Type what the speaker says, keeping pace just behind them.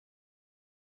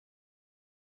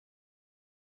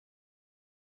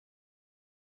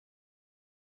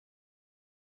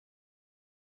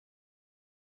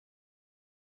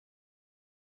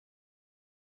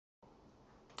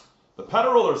The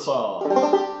Pateroller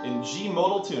Song in G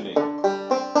modal tuning.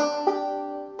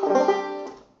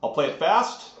 I'll play it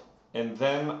fast, and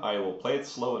then I will play it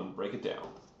slow and break it down.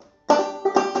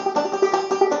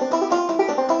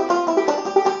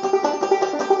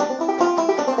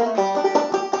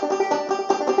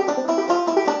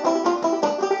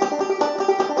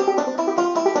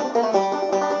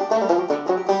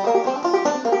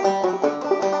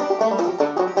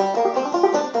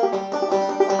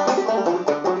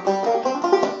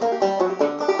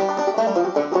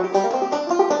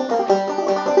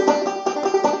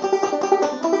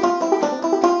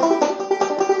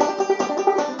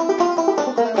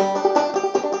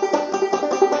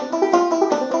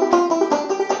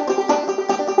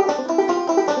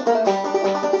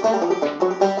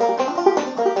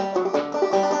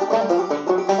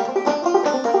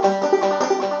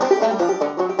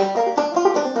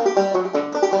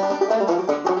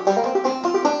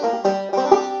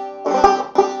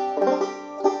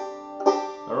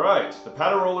 The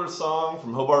Pateroller Song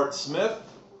from Hobart Smith.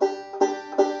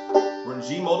 We're in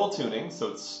G modal tuning, so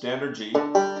it's standard G with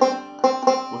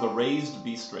a raised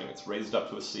B string. It's raised up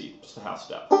to a C, just a half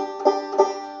step.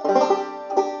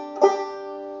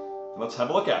 And let's have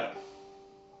a look at it.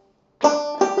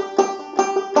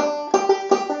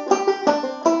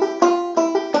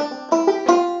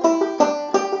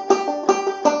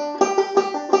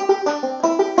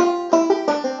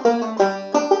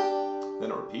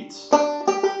 Then it repeats.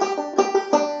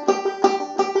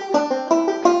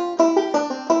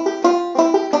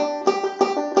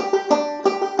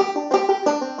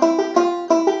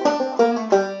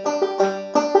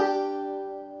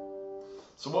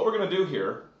 So what we're going to do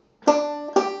here,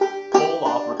 pull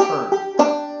off, return,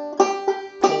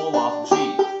 pull off G,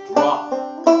 drop,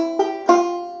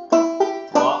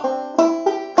 drop,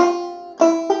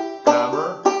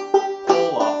 hammer,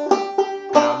 pull off,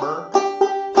 hammer,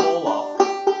 pull off,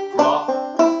 drop,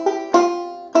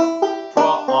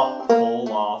 drop off,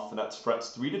 pull off, and that's frets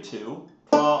 3 to 2,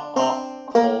 drop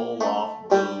off, pull off,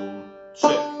 boom,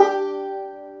 chick.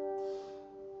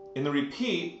 In the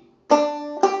repeat,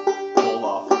 pull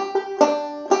off,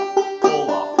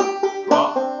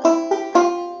 drop,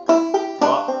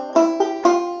 drop,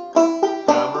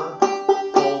 hammer,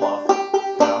 pull off,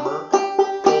 hammer,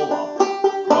 pull off,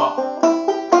 drop,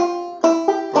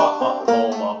 drop off,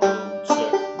 pull off, boom,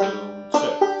 chick, boom,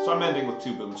 chick. So I'm ending with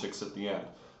 2 boom chicks at the end.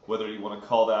 Whether you want to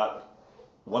call that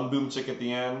 1 boom chick at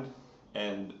the end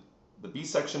and the B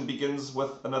section begins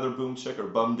with another boom chick or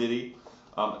bum diddy,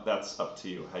 that's up to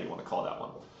you how you want to call that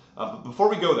one. But before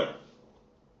we go there,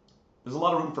 there's a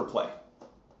lot of room for play.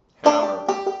 Hammer,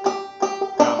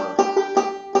 hammer,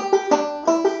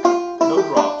 no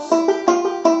drops,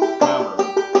 hammer,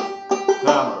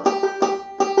 hammer,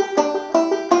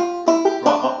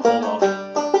 drop up, pull off.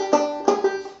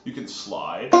 You can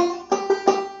slide, pull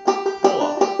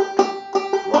off,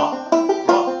 drop,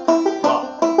 drop, drop,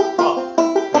 drop,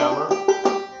 hammer,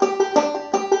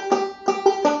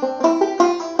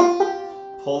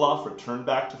 pull off, return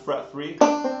back to fret 3.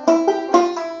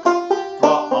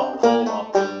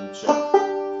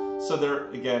 So there,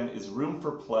 again, is room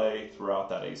for play throughout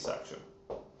that A section.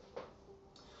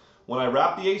 When I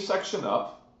wrap the A section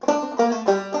up,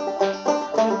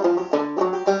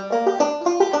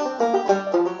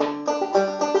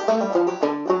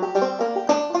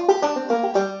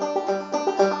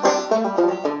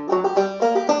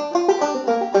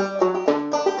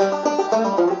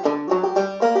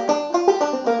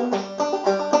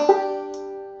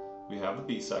 we have the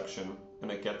B section, and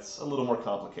it gets a little more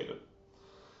complicated.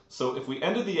 So if we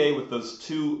ended the A with those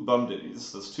 2 bum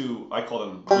ditties, those 2, I call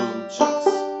them boom chicks,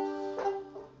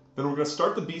 then we're going to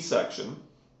start the B section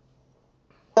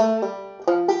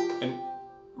and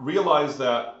realize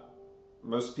that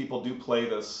most people do play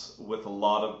this with a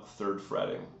lot of 3rd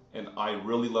fretting, and I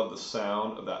really love the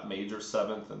sound of that major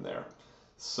 7th in there.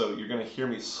 So you're going to hear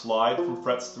me slide from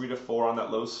frets 3 to 4 on that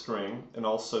low string, and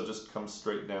also just come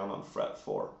straight down on fret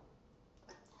 4.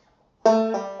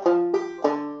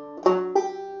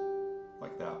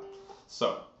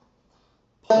 So,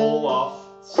 pull off,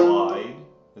 slide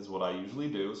is what I usually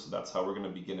do, so that's how we're going to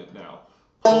begin it now.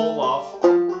 Pull off,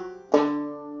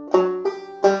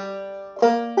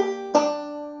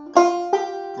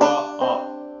 drop up.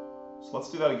 So let's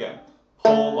do that again.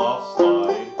 Pull off,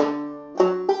 slide,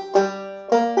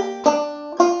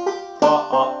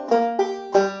 drop up.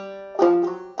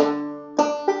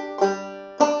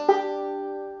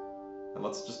 And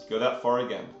let's just go that far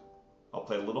again. I'll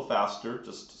play a little faster,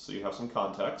 just so you have some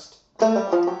context.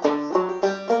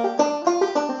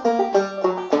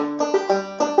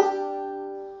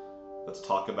 Let's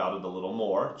talk about it a little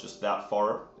more, just that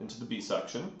far into the B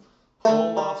section.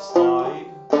 Pull off, slide,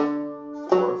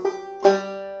 fourth,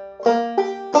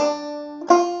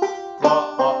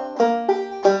 draw up.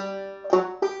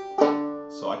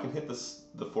 So I can hit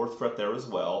the fourth fret there as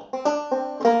well. But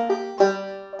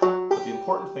the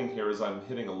important thing here is I'm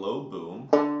hitting a low boom,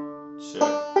 chick,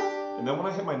 and then when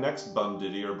I hit my next bum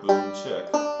diddy or boom chick,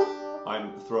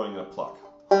 I'm throwing a pluck.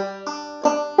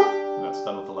 And that's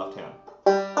done with the left hand.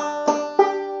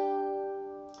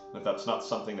 And if that's not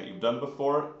something that you've done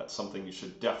before, that's something you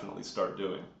should definitely start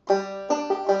doing. So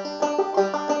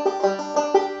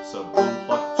boom,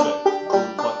 pluck, chick,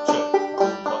 boom, pluck, chick,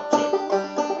 boom, pluck, chick.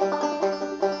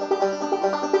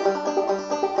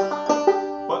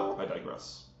 But I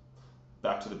digress.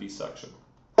 Back to the B section.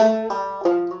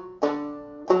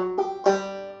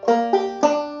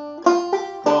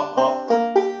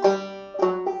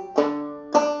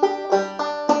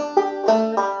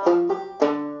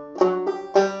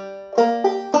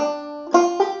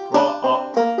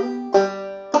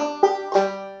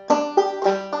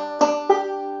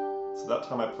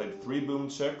 I played 3 boom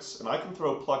chicks, and I can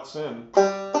throw plucks in for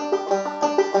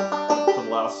the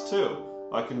last 2.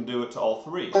 I can do it to all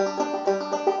 3.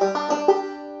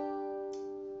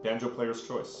 Banjo player's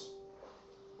choice.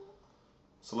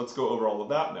 So let's go over all of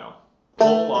that now.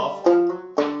 Pull off,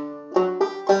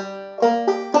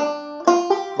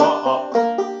 draw up,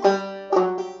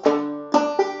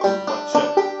 pluck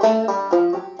chick,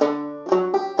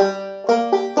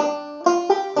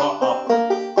 draw up.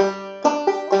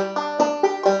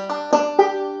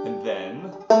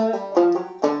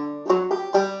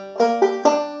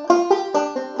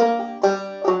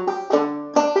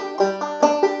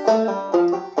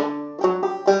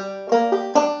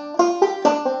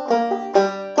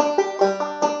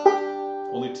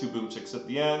 Only 2 boom chicks at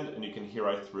the end, and you can hear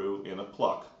I threw in a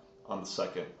pluck on the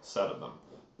second set of them,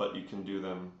 but you can do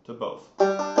them to both.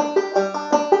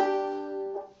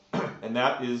 And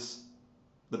that is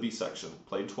the B section,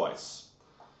 played twice.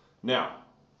 Now,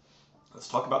 let's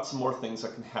talk about some more things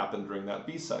that can happen during that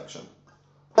B section.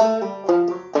 So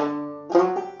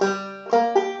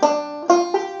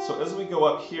as we go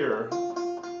up here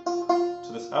to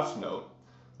this F note,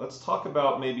 let's talk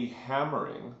about maybe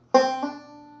hammering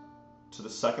to the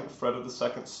 2nd fret of the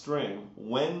 2nd string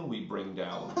when we bring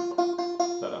down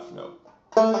that F note.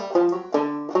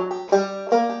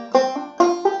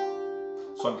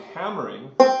 So I'm hammering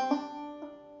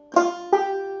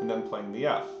and then playing the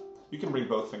F. You can bring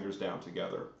both fingers down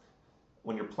together.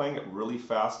 When you're playing it really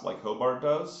fast like Hobart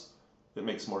does, it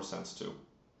makes more sense to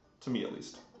me at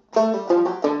least. And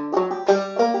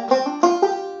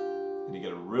you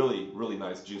get a really, really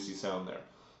nice juicy sound there.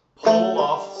 Pull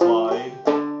off, slide,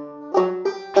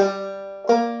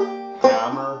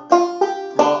 hammer,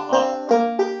 draw up,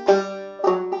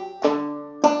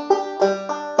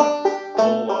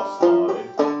 pull off, slide,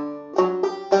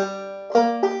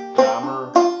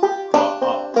 hammer, draw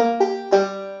up,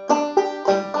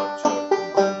 boom, pluck, chick,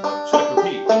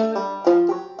 repeat.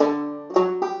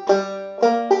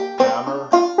 Hammer,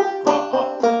 draw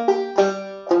up.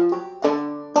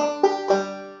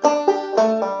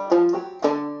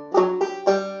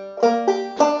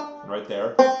 And right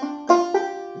there,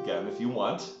 again, if you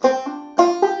want,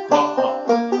 draw up.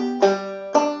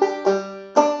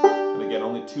 And again,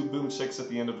 only 2 boom chicks at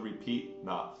the end of the repeat,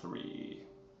 not 3.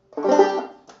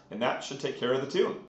 And that should take care of the tune.